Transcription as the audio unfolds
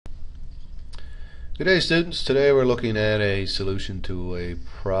Good day, students. Today we're looking at a solution to a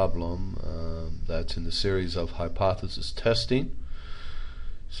problem that's in the series of hypothesis testing.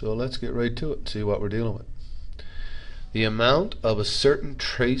 So let's get right to it and see what we're dealing with. The amount of a certain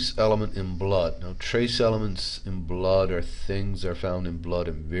trace element in blood. Now, trace elements in blood are things that are found in blood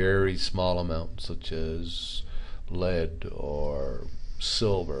in very small amounts, such as lead or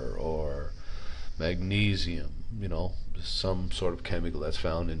silver or magnesium, some sort of chemical that's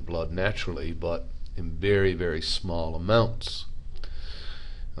found in blood naturally, but in very, very small amounts.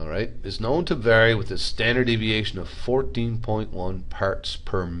 Alright, is known to vary with a standard deviation of 14.1 parts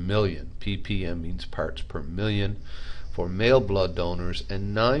per million. ppm means parts per million for male blood donors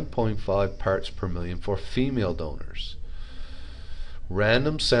and 9.5 parts per million for female donors.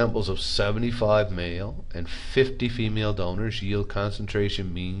 Random samples of 75 male and 50 female donors yield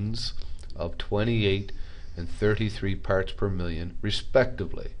concentration means of 28 and 33 parts per million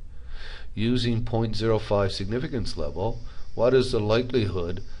respectively. Using 0.05 significance level, what is the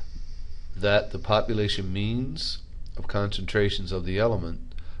likelihood that the population means of concentrations of the element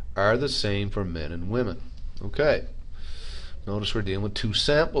are the same for men and women? Okay, notice we're dealing with two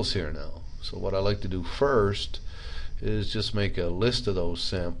samples here now. So what I like to do first is just make a list of those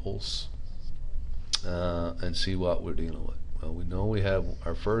samples and see what we're dealing with. Well, we know we have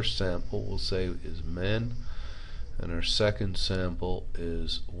our first sample, we'll say, is men, and our second sample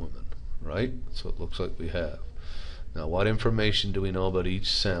is women. Right? So it looks like we have. Now, what information do we know about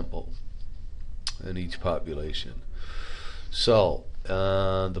each sample and each population? So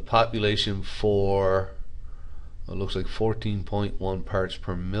the population for it looks like 14.1 parts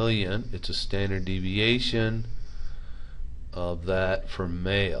per million. It's a standard deviation of that for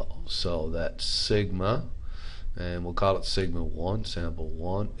male. So that's sigma, and we'll call it sigma 1. Sample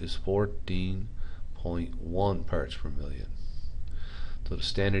 1 is 14.1 parts per million. So the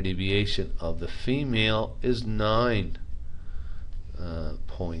standard deviation of the female is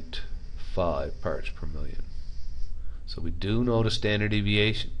 9.5 parts per million. So we do know the standard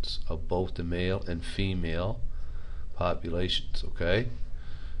deviations of both the male and female populations, okay?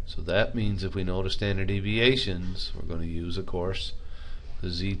 So that means if we know the standard deviations, we're going to use, of course, the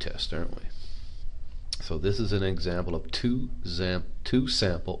z-test, aren't we? So this is an example of two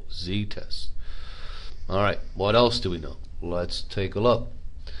sample z-tests. Alright, what else do we know? Let's take a look.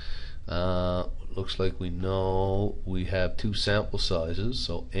 Looks like we know we have two sample sizes,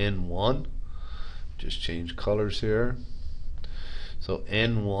 so N1, just change colors here. So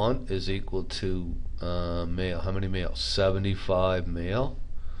N1 is equal to male. How many males? 75 male.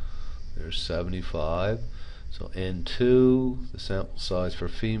 There's 75. So N2, the sample size for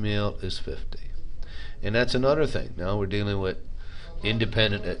female, is 50. And that's another thing. Now we're dealing with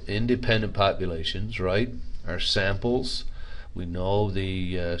independent populations, right? Our samples, we know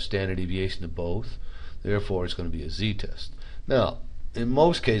the standard deviation of both, therefore it's going to be a z-test. Now, in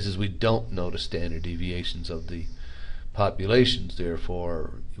most cases we don't know the standard deviations of the populations,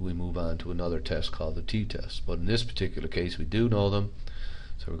 therefore we move on to another test called the t-test. But in this particular case we do know them,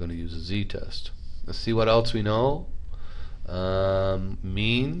 so we're going to use a z-test. Let's see what else we know.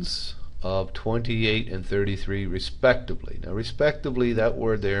 Means of 28 and 33 respectively. Now respectively, that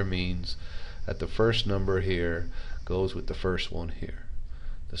word there means that the first number here goes with the first one here.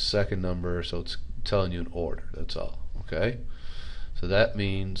 The second number, so it's telling you an order, that's all. Okay? So that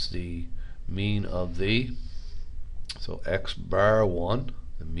means the mean of so x bar 1,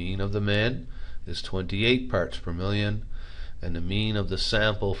 the mean of the men, is 28 parts per million, and the mean of the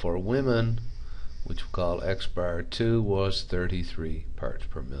sample for women, which we'll call x bar 2, was 33 parts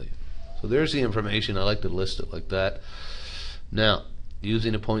per million. So there's the information. I like to list it like that. Now,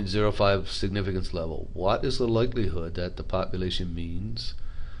 using a 0.05 significance level, what is the likelihood that the population means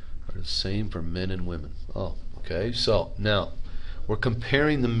are the same for men and women? Oh, okay. So now we're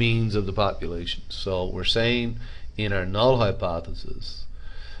comparing the means of the population. So we're saying in our null hypothesis,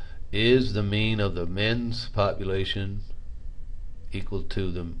 is the mean of the men's population equal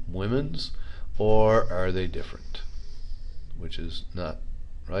to the women's, or are they different? Which is not,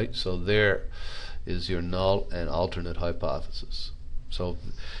 right? So there is your null and alternate hypothesis. So,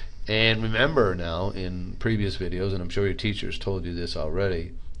 and remember now, in previous videos, and I'm sure your teachers told you this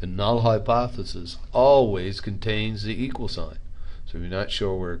already, the null hypothesis always contains the equal sign. So if you're not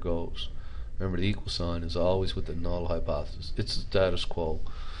sure where it goes, remember the equal sign is always with the null hypothesis. It's the status quo.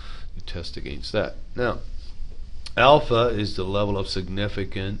 You test against that. Now, alpha is the level of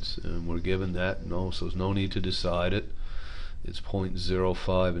significance, and we're given that. So there's no need to decide it. It's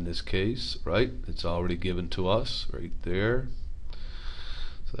 0.05 in this case, right? It's already given to us right there.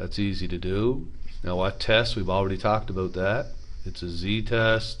 So that's easy to do. Now what test? We've already talked about that. It's a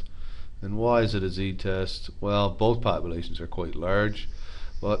z-test, And why is it a z-test? Well, both populations are quite large,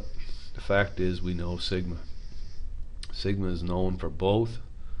 but the fact is we know sigma. Sigma is known for both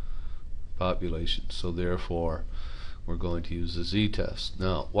populations, so therefore we're going to use the z-test.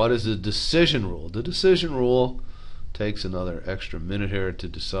 Now, what is the decision rule? The decision rule takes another extra minute here to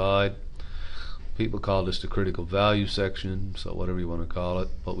decide. People call this the critical value section, so whatever you want to call it,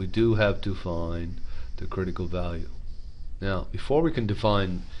 but we do have to find the critical value. Now, before we can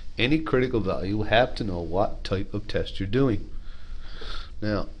define any critical value, we have to know what type of test you're doing.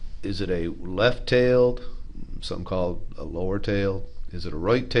 Now, is it a left-tailed, some call it a lower-tailed? Is it a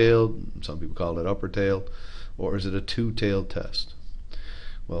right-tailed? Some people call it upper-tailed. Or is it a two-tailed test?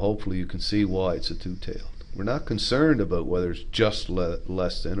 Well, hopefully you can see why it's a two-tailed. We're not concerned about whether it's just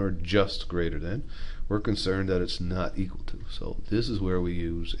less than or just greater than. We're concerned that it's not equal to. So this is where we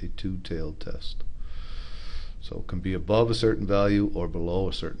use a two-tailed test. So it can be above a certain value or below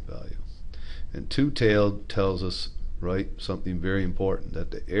a certain value. And two-tailed tells us, right, something very important,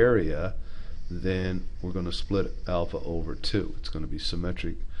 that the area, then we're going to split alpha over 2. It's going to be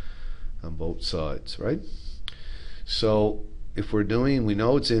symmetric on both sides, right? So if we're doing, we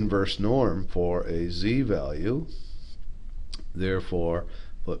know it's inverse norm for a z value, therefore,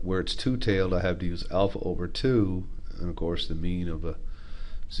 but where it's two-tailed, I have to use alpha over 2, and of course the mean of a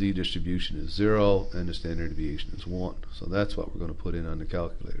z distribution is 0 and the standard deviation is 1. So that's what we're going to put in on the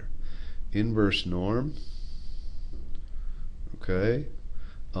calculator. Inverse norm, okay,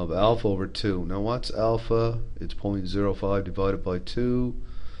 of alpha over 2. Now what's alpha? It's 0.05 divided by 2.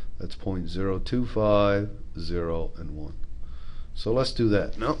 That's 0.025, 0, and 1. So let's do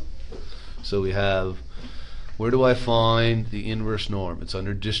that. No. So we have, where do I find the inverse norm? It's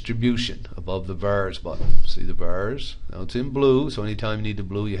under distribution, above the vars button. See the vars? Now it's in blue, so anytime you need the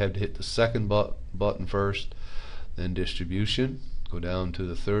blue, you have to hit the second button first, then distribution. Go down to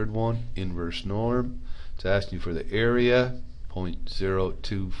the third one, inverse norm. It's asking you for the area,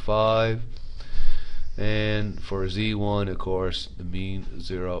 0.025. And for z1, of course, the mean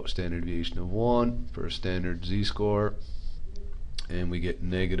 0, standard deviation of 1 for a standard z-score, and we get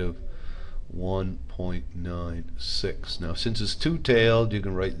negative 1.96. Now, since it's two-tailed, you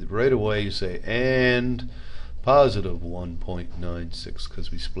can write right away, you say, and positive 1.96,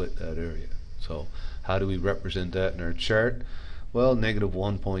 because we split that area. So how do we represent that in our chart? Well, negative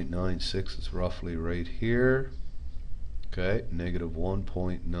 1.96 is roughly right here. Okay, negative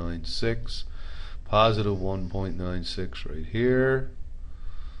 1.96. Positive 1.96 right here.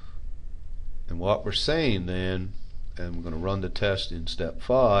 And what we're saying then, and we're going to run the test in step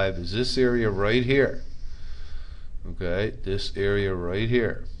 5, is this area right here. Okay, this area right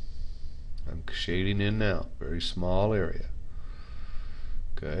here. I'm shading in now, very small area.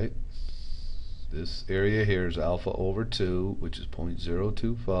 Okay, this area here is alpha over 2, which is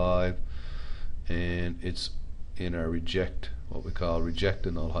 0.025, and it's in our what we call reject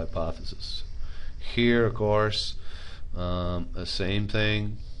the null hypothesis. Here, of course, the same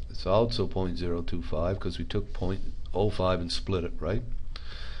thing. It's also 0.025 because we took 0.05 and split it, right?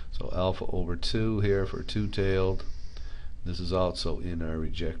 So alpha over 2 here for two-tailed. This is also in our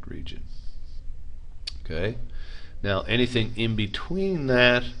reject region. Okay. Now anything in between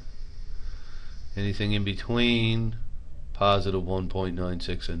that, anything in between positive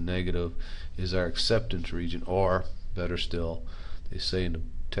 1.96 and negative is our acceptance region, or better still, they say in the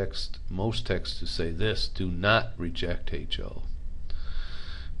text, most texts to say this, do not reject HO.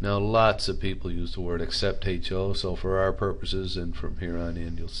 Now lots of people use the word accept HO, so for our purposes and from here on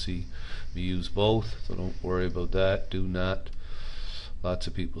in you'll see me use both, so don't worry about that. Do not. Lots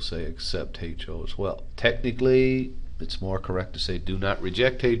of people say accept HO as well. Technically it's more correct to say do not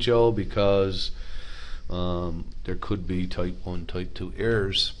reject HO because there could be type 1, type 2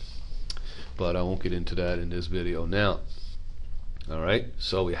 errors, but I won't get into that in this video now. Alright,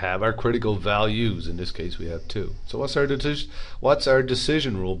 so we have our critical values. In this case we have 2. So what's our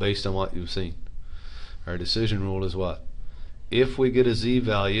decision rule based on what you've seen? Our decision rule is what? If we get a z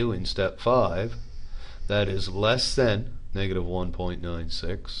value in step 5 that is less than negative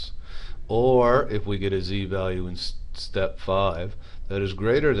 1.96, or if we get a z value in step 5 that is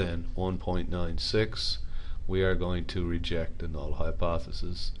greater than 1.96, we are going to reject the null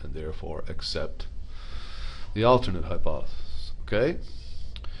hypothesis and therefore accept the alternate hypothesis. Okay?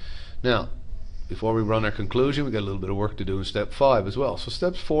 Now, before we run our conclusion, we got a little bit of work to do in step 5 as well. So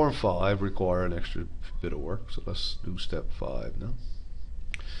steps 4 and 5 require an extra bit of work. So let's do step 5 now.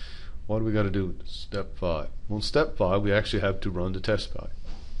 What do we got to do in step 5? Well, in step 5, we actually have to run the test value.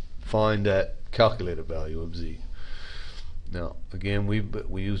 Find that calculated value of z. Now, again, we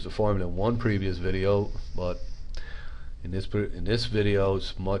used the formula in one previous video, but In this video,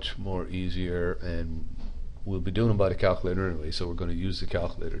 it's much more easier, and we'll be doing them by the calculator anyway, so we're going to use the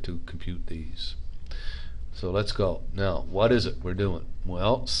calculator to compute these. So let's go. Now, what is it we're doing?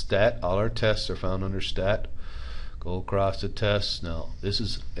 Well, stat, all our tests are found under stat. Go across the tests. Now, this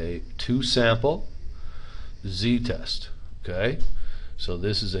is a 2-sample z-test. Okay? So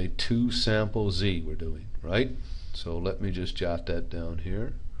this is a 2-sample z we're doing, right? So let me just jot that down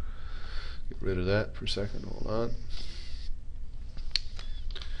here. Get rid of that for a second. Hold on.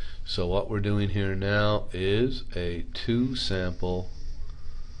 So what we're doing here now is a 2-sample,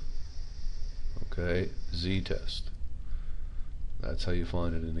 okay, z-test. That's how you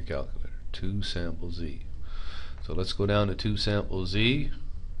find it in the calculator. 2-sample z. So let's go down to 2-sample z.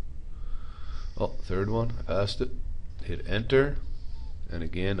 Oh, third one, I passed it. Hit enter, and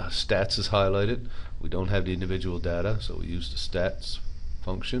again stats is highlighted. We don't have the individual data, so we use the stats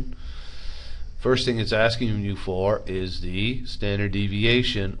function. First thing it's asking you for is the standard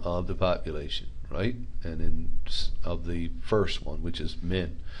deviation of the population, right? And of the first one, which is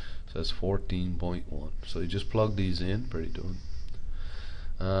min. So that's 14.1. So you just plug these in, pretty doing.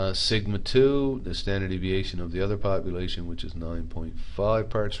 Sigma 2, the standard deviation of the other population, which is 9.5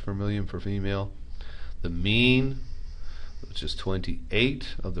 parts per million for female. The mean, which is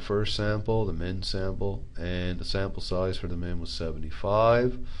 28 of the first sample, the men sample, and the sample size for the men was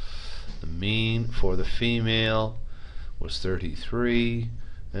 75. The mean for the female was 33,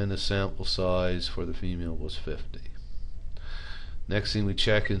 and the sample size for the female was 50. Next thing we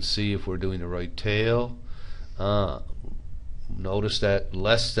check and see if we're doing the right tail. Notice that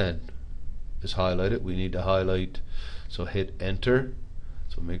less than is highlighted. We need to highlight, so hit enter.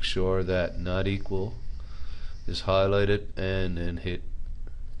 So make sure that not equal is highlighted, and then hit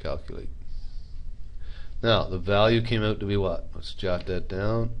calculate. Now the value came out to be what? Let's jot that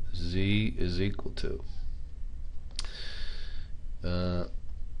down. Z is equal to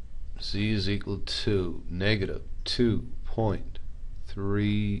Z is equal to negative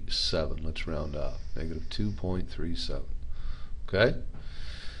 2.37. Let's round off. Negative 2.37. Okay?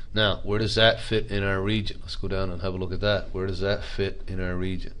 Now, where does that fit in our region? Let's go down and have a look at that. Where does that fit in our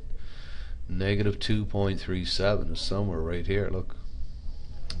region? Negative 2.37 is somewhere right here. Look.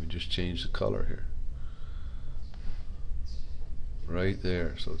 Let me just change the color here. Right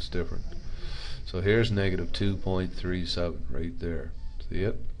there, so it's different. So here's negative 2.37 right there. See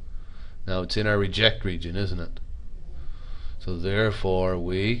it? Now it's in our reject region, isn't it? So therefore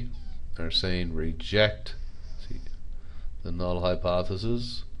we are saying reject the null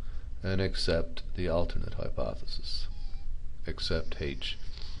hypothesis and accept the alternate hypothesis. Accept HA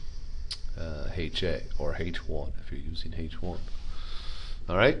or H1 if you're using H1.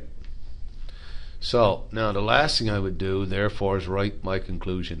 Alright? So now the last thing I would do therefore is write my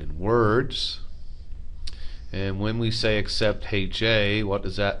conclusion in words. And when we say accept HA, what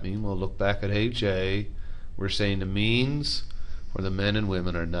does that mean? We'll look back at HA. We're saying the means for the men and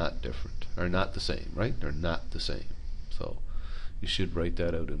women are not different, are not the same, right? They're not the same. So you should write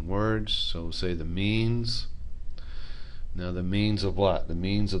that out in words. So we'll say the means. Now the means of what? The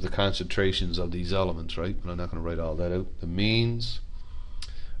means of the concentrations of these elements, right? But I'm not going to write all that out. The means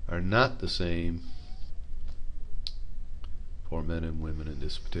are not the same for men and women in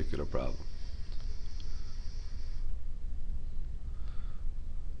this particular problem.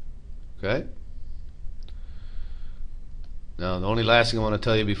 Okay? Now the only last thing I want to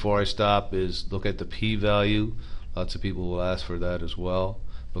tell you before I stop is look at the p-value. Lots of people will ask for that as well.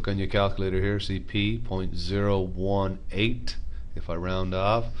 Look on your calculator here, see p, 0.018 if I round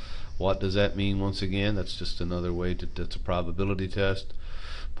off. What does that mean once again? That's just another way to, that's a probability test.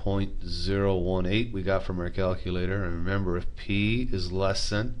 0.018 we got from our calculator, and remember if p is less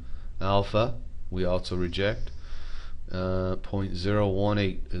than alpha we also reject.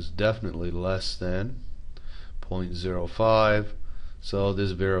 0.018 is definitely less than 0.05, so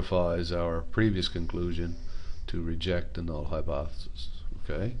this verifies our previous conclusion to reject the null hypothesis.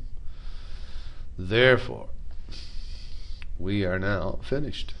 Okay, therefore we are now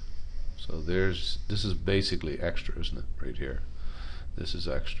finished. So this is basically extra, isn't it, right here? This is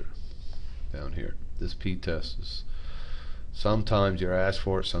extra down here. This p-test is sometimes you're asked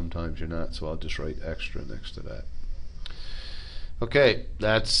for it, sometimes you're not, so I'll just write extra next to that. Okay,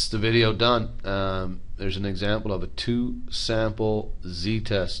 that's the video done. There's an example of a 2-sample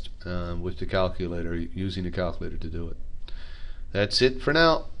z-test with the calculator, using the calculator to do it. That's it for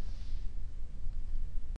now.